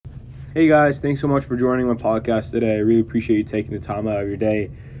Hey guys, thanks so much for joining my podcast today. I really appreciate you taking the time out of your day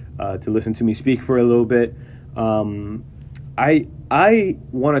to listen to me speak for a little bit. I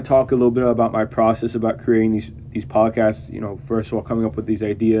want to talk a little bit about my process about creating these podcasts. First of all, coming up with these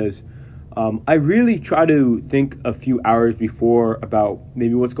ideas. I really try to think a few hours before about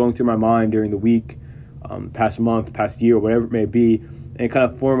maybe what's going through my mind during the week, past month, past year, whatever it may be, and kind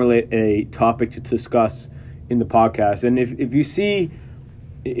of formulate a topic to discuss in the podcast. And if you see.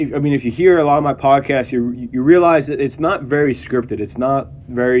 If you hear a lot of my podcasts, you realize that it's not very scripted. It's not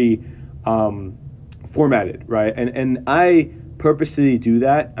very formatted, right? And I purposely do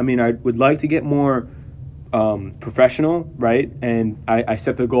that. I would like to get more professional, right? And I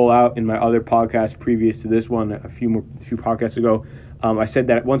set the goal out in my other podcast previous to this one, a few podcasts ago. I said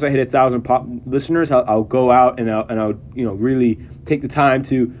that once I hit 1,000 listeners, I'll go out and I'll really take the time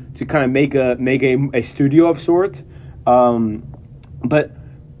to kind of make a studio of sorts. But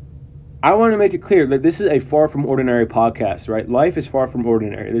I want to make it clear that this is a far from ordinary podcast, right? Life is far from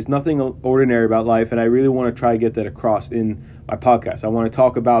ordinary. There's nothing ordinary about life, and I really want to try to get that across in my podcast. I want to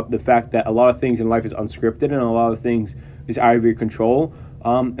talk about the fact that a lot of things in life is unscripted, and a lot of things is out of your control,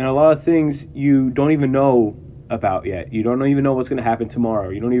 and a lot of things you don't even know about yet. You don't even know what's going to happen tomorrow.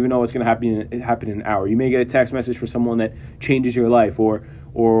 You don't even know what's going to happen in an hour. You may get a text message from someone that changes your life, or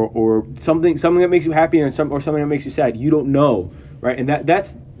something that makes you happy, or something that makes you sad. You don't know, right? And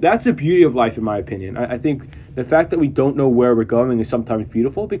that's the beauty of life, in my opinion. I think the fact that we don't know where we're going is sometimes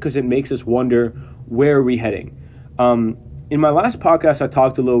beautiful because it makes us wonder, where are we heading? In my last podcast, I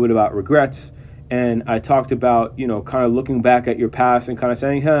talked a little bit about regrets, and I talked about, kind of looking back at your past and kind of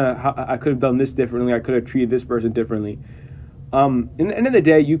saying, I could have done this differently. I could have treated this person differently. In the end of the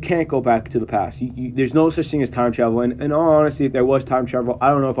day, you can't go back to the past. There's no such thing as time travel. And in all honesty, if there was time travel, I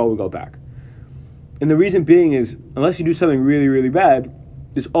don't know if I would go back. And the reason being is, unless you do something really, really bad,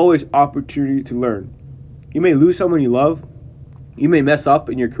 there's always opportunity to learn. You may lose someone you love. You may mess up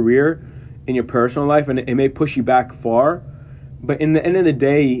in your career, in your personal life, and it may push you back far. But in the end of the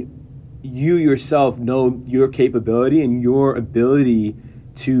day, you yourself know your capability and your ability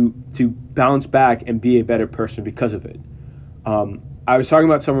to bounce back and be a better person because of it. I was talking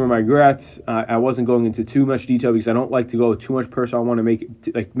about some of my regrets. I wasn't going into too much detail because I don't like to go too much personal. I want to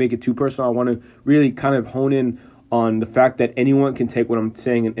make it too personal. I want to really kind of hone in on the fact that anyone can take what I'm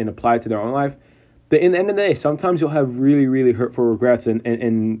saying and apply it to their own life. But in the end of the day, sometimes you'll have really, really hurtful regrets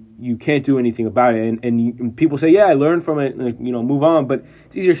and you can't do anything about it. And people say, yeah, I learned from it, move on. But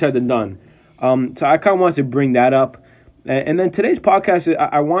it's easier said than done. So I kind of wanted to bring that up. And then today's podcast,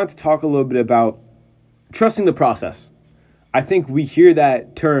 I wanted to talk a little bit about trusting the process. I think we hear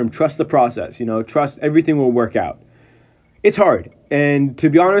that term, trust the process, trust everything will work out. It's hard. And to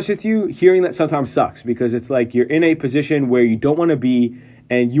be honest with you, hearing that sometimes sucks because it's like you're in a position where you don't want to be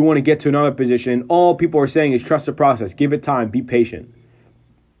and you want to get to another position. All people are saying is trust the process, give it time, be patient.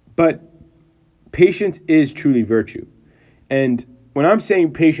 But patience is truly virtue. And when I'm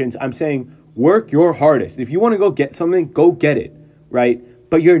saying patience, I'm saying work your hardest. If you want to go get something, go get it, right?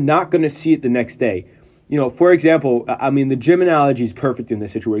 But you're not going to see it the next day. For example, the gym analogy is perfect in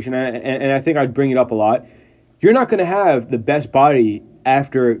this situation. And I think I'd bring it up a lot. You're not going to have the best body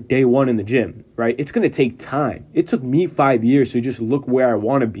after day one in the gym, right? It's going to take time. It took me 5 years to just look where I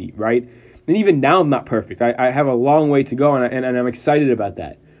want to be, right? And even now I'm not perfect. I have a long way to go, and I'm excited about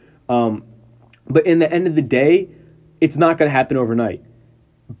that. But in the end of the day, it's not going to happen overnight.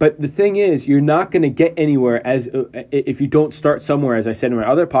 But the thing is, you're not going to get anywhere if you don't start somewhere, as I said in my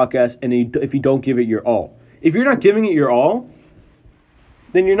other podcast, and if you don't give it your all. If you're not giving it your all,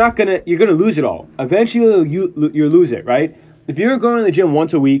 then you're going to lose it all. Eventually, you lose it, right? If you're going to the gym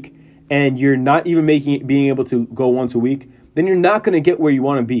once a week and you're not even being able to go once a week, then you're not going to get where you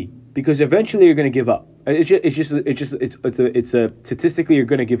want to be because eventually you're going to give up. It's statistically you're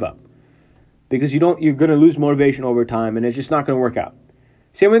going to give up because you're going to lose motivation over time and it's just not going to work out.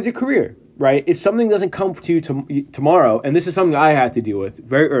 Same with your career, right? If something doesn't come to you tomorrow, and this is something I had to deal with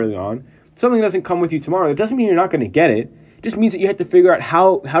very early on, if something doesn't come with you tomorrow, it doesn't mean you're not going to get it. It just means that you have to figure out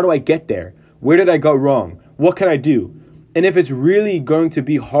how do I get there? Where did I go wrong? What can I do? And if it's really going to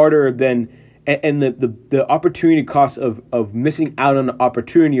be harder than, and the opportunity cost of missing out on an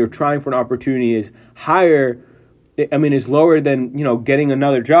opportunity or trying for an opportunity is higher, is lower than, getting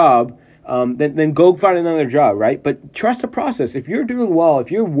another job, then go find another job, right? But trust the process. If you're doing well,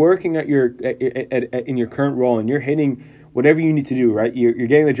 if you're working in your current role and you're hitting whatever you need to do, right? You're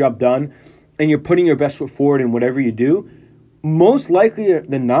getting the job done and you're putting your best foot forward in whatever you do, most likely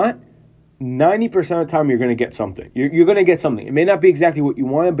than not, 90% of the time you're going to get something. You're going to get something. It may not be exactly what you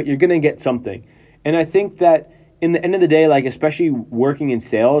wanted, but you're going to get something. And I think that in the end of the day, like, especially working in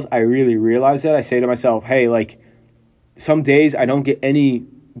sales, I really realize that. I say to myself, hey, like, some days I don't get any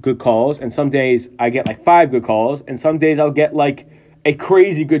good calls, and some days I get like 5 good calls, and some days I'll get like a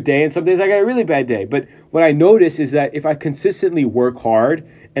crazy good day, and some days I get a really bad day. But what I notice is that if I consistently work hard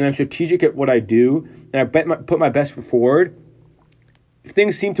and I'm strategic at what I do, and I put my best foot forward,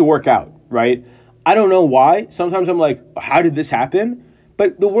 things seem to work out, right? I don't know why. Sometimes I'm like, how did this happen?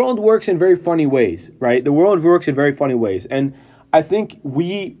 But the world works in very funny ways, right? The world works in very funny ways. And I think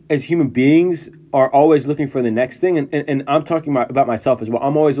we as human beings are always looking for the next thing. And I'm talking about myself as well.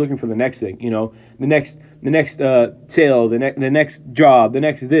 I'm always looking for the next thing, the next sale, the next job, the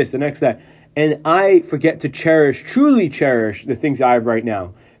next this, the next that. And I forget to truly cherish the things I have right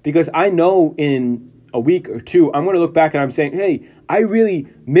now. Because I know in a week or two, I'm going to look back and I'm saying, hey, I really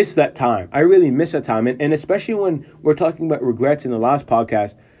miss that time. And especially when we're talking about regrets in the last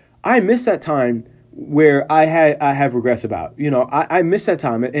podcast, I miss that time where I have regrets about. I miss that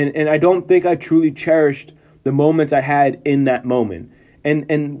time. And I don't think I truly cherished the moments I had in that moment.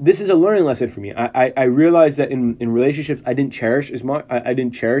 And this is a learning lesson for me. I realized that in relationships, I didn't cherish as much. I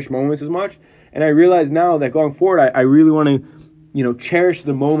didn't cherish moments as much. And I realize now that going forward, I really want to, cherish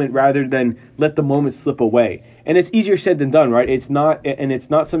the moment rather than let the moment slip away. And it's easier said than done, right? It's not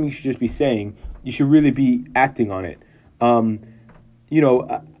something you should just be saying. You should really be acting on it.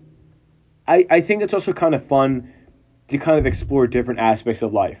 I think it's also kind of fun to kind of explore different aspects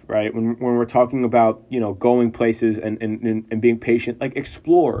of life, right? When we're talking about, going places and being patient, like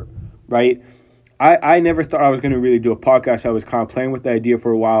explore, right? I never thought I was going to really do a podcast. I was kind of playing with the idea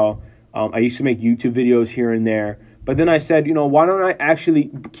for a while. I used to make YouTube videos here and there. But then I said, why don't I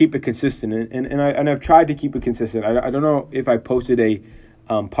actually keep it consistent? And I've tried to keep it consistent. I don't know if I posted a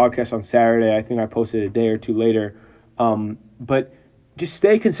podcast on Saturday. I think I posted a day or two later. But just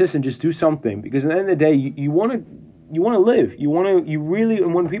stay consistent. Just do something, because at the end of the day, you want to live.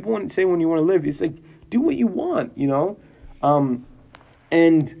 And when people want to say when you want to live, it's like, do what you want,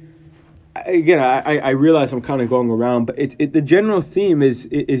 And again, I realize I'm kind of going around, but the general theme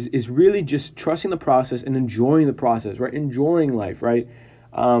is really just trusting the process and enjoying the process, right? Enjoying life, right?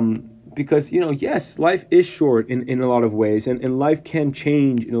 Because, yes, life is short in a lot of ways, and life can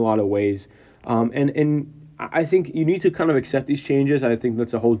change in a lot of ways. And I think you need to kind of accept these changes. I think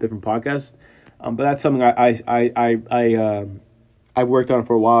that's a whole different podcast. But that's something I've worked on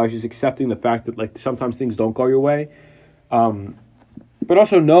for a while. Just accepting the fact that, like, sometimes things don't go your way. But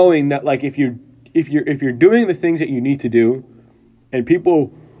also knowing that, like, if you're doing the things that you need to do, and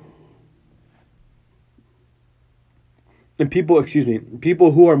people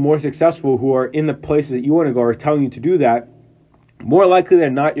who are more successful, who are in the places that you want to go, are telling you to do that, more likely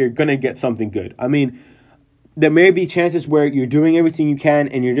than not, you're going to get something good. I mean, there may be chances where you're doing everything you can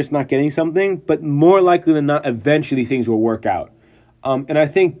and you're just not getting something, but more likely than not, eventually things will work out. And I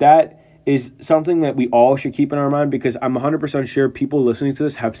think that is something that we all should keep in our mind, because I'm 100% sure people listening to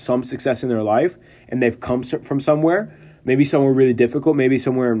this have some success in their life, and they've come from somewhere, maybe somewhere really difficult, maybe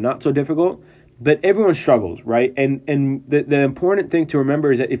somewhere not so difficult, but everyone struggles, right? And the important thing to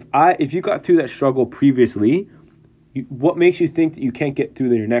remember is that if you got through that struggle previously, what makes you think that you can't get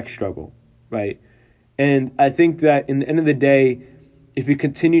through your next struggle, right? And I think that in the end of the day, if you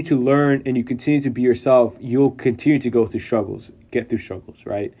continue to learn and you continue to be yourself, you'll continue to get through struggles,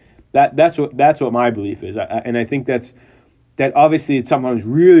 right? That's what my belief is. And I think that obviously it's sometimes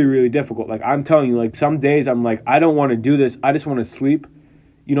really, really difficult. Like, I'm telling you, like, some days I'm like, I don't want to do this. I just want to sleep.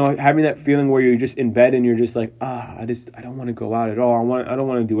 Having that feeling where you're just in bed and you're just like, I don't want to go out at all. I don't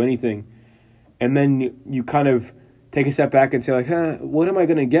want to do anything. And then you kind of take a step back and say, like, what am I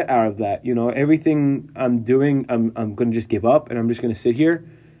going to get out of that? Everything I'm doing, I'm going to just give up and I'm just going to sit here.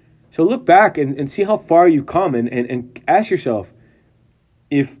 So look back and see how far you've come and ask yourself,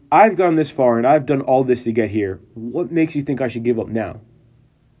 if I've gone this far and I've done all this to get here, what makes you think I should give up now?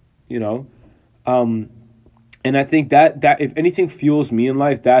 And I think that if anything fuels me in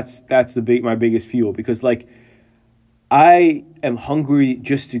life, that's my biggest fuel, because, like, I am hungry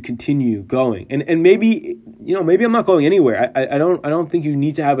just to continue going. And maybe I'm not going anywhere. I don't think you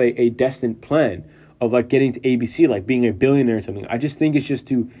need to have a destined plan of, like, getting to ABC, like being a billionaire or something. I just think it's just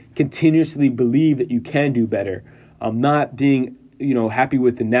to continuously believe that you can do better. Not being, happy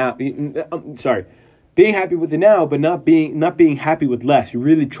with the now. Being happy with the now, but not being happy with less. You're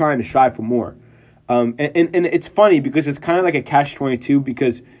really trying to strive for more. And it's funny because it's kind of like a catch-22,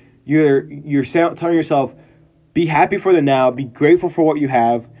 because you're telling yourself, be happy for the now, be grateful for what you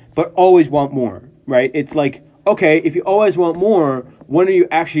have, but always want more, right? It's like, okay, if you always want more, when are you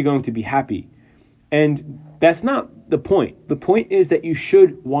actually going to be happy? And that's not the point. The point is that you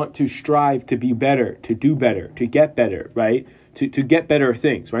should want to strive to be better, to do better, to get better, right? To get better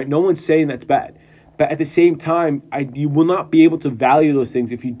things, right? No one's saying that's bad. But at the same time, you will not be able to value those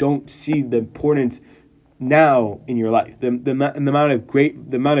things if you don't see the importance now in your life. The amount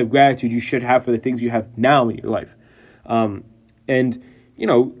of gratitude you should have for the things you have now in your life. And, you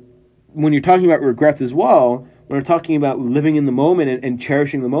know, when you're talking about regrets as well, when we're talking about living in the moment and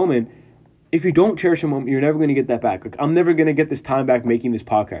cherishing the moment, if you don't cherish a moment, you're never going to get that back. Like, I'm never going to get this time back making this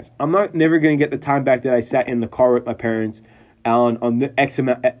podcast. I'm never going to get the time back that I sat in the car with my parents on the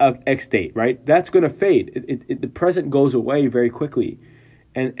X date, right? That's going to fade. The present goes away very quickly.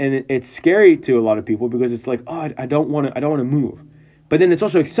 And it's scary to a lot of people because it's like, oh, I don't want to move. But then it's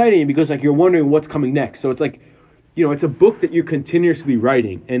also exciting because like you're wondering what's coming next. So it's like, you know, it's a book that you're continuously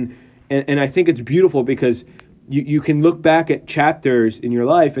writing. And I think it's beautiful because you can look back at chapters in your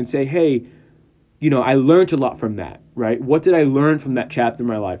life and say, hey, you know, I learned a lot from that, right? What did I learn from that chapter in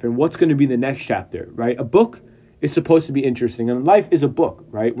my life? And what's going to be the next chapter, right? A book is supposed to be interesting, and life is a book,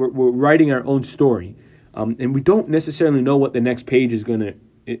 right? We're writing our own story, and we don't necessarily know what the next page is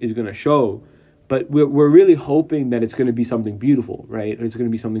gonna show, but we're really hoping that it's going to be something beautiful, right? Or it's going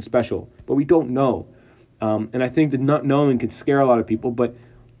to be something special, but we don't know, and I think that not knowing can scare a lot of people, but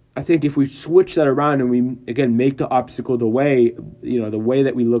I think if we switch that around and we, again, make the obstacle the way, you know, the way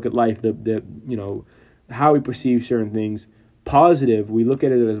that we look at life, the you know, how we perceive certain things, positive, we look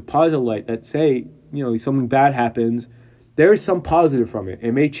at it as a positive light that say, you know, something bad happens, there is some positive from it.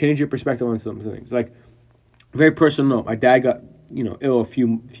 It may change your perspective on some things. Like, very personal note, my dad got, you know, ill a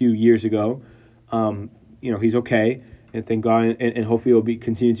few years ago. You know, he's okay, and thank God, and hopefully he'll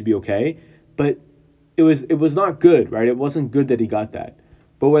continue to be okay. But it was not good, right? It wasn't good that he got that.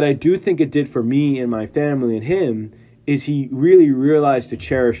 But what I do think it did for me and my family and him is he really realized to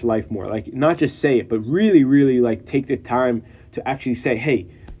cherish life more. Like, not just say it, but really, really, like, take the time to actually say, hey,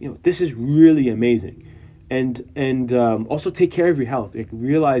 you know, this is really amazing. And also take care of your health. Like,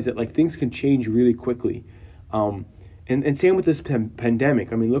 realize that, like, things can change really quickly. And same with this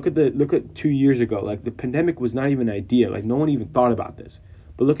pandemic. I mean, look at 2 years ago. Like, the pandemic was not even an idea. Like, no one even thought about this.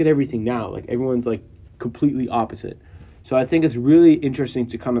 But look at everything now. Like, everyone's, like, completely opposite. So I think it's really interesting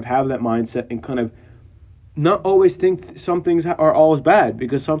to kind of have that mindset and kind of not always think some things are always bad,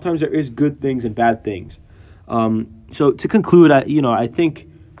 because sometimes there is good things and bad things. So to conclude, I think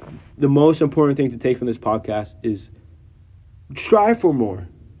the most important thing to take from this podcast is strive for more.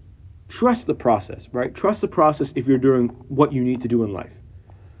 Trust the process, right? Trust the process if you're doing what you need to do in life.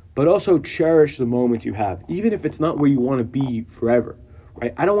 But also cherish the moments you have, even if it's not where you want to be forever.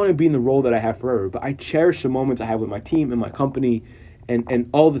 Right? I don't want to be in the role that I have forever, but I cherish the moments I have with my team and my company and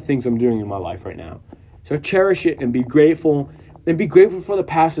all the things I'm doing in my life right now. So cherish it and be grateful. And be grateful for the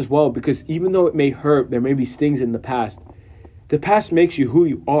past as well, because even though it may hurt, there may be stings in the past makes you who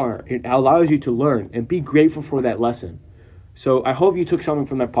you are. It allows you to learn, and be grateful for that lesson. So I hope you took something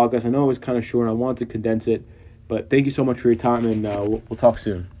from that podcast. I know it was kind of short. I wanted to condense it. But thank you so much for your time, and we'll talk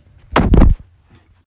soon.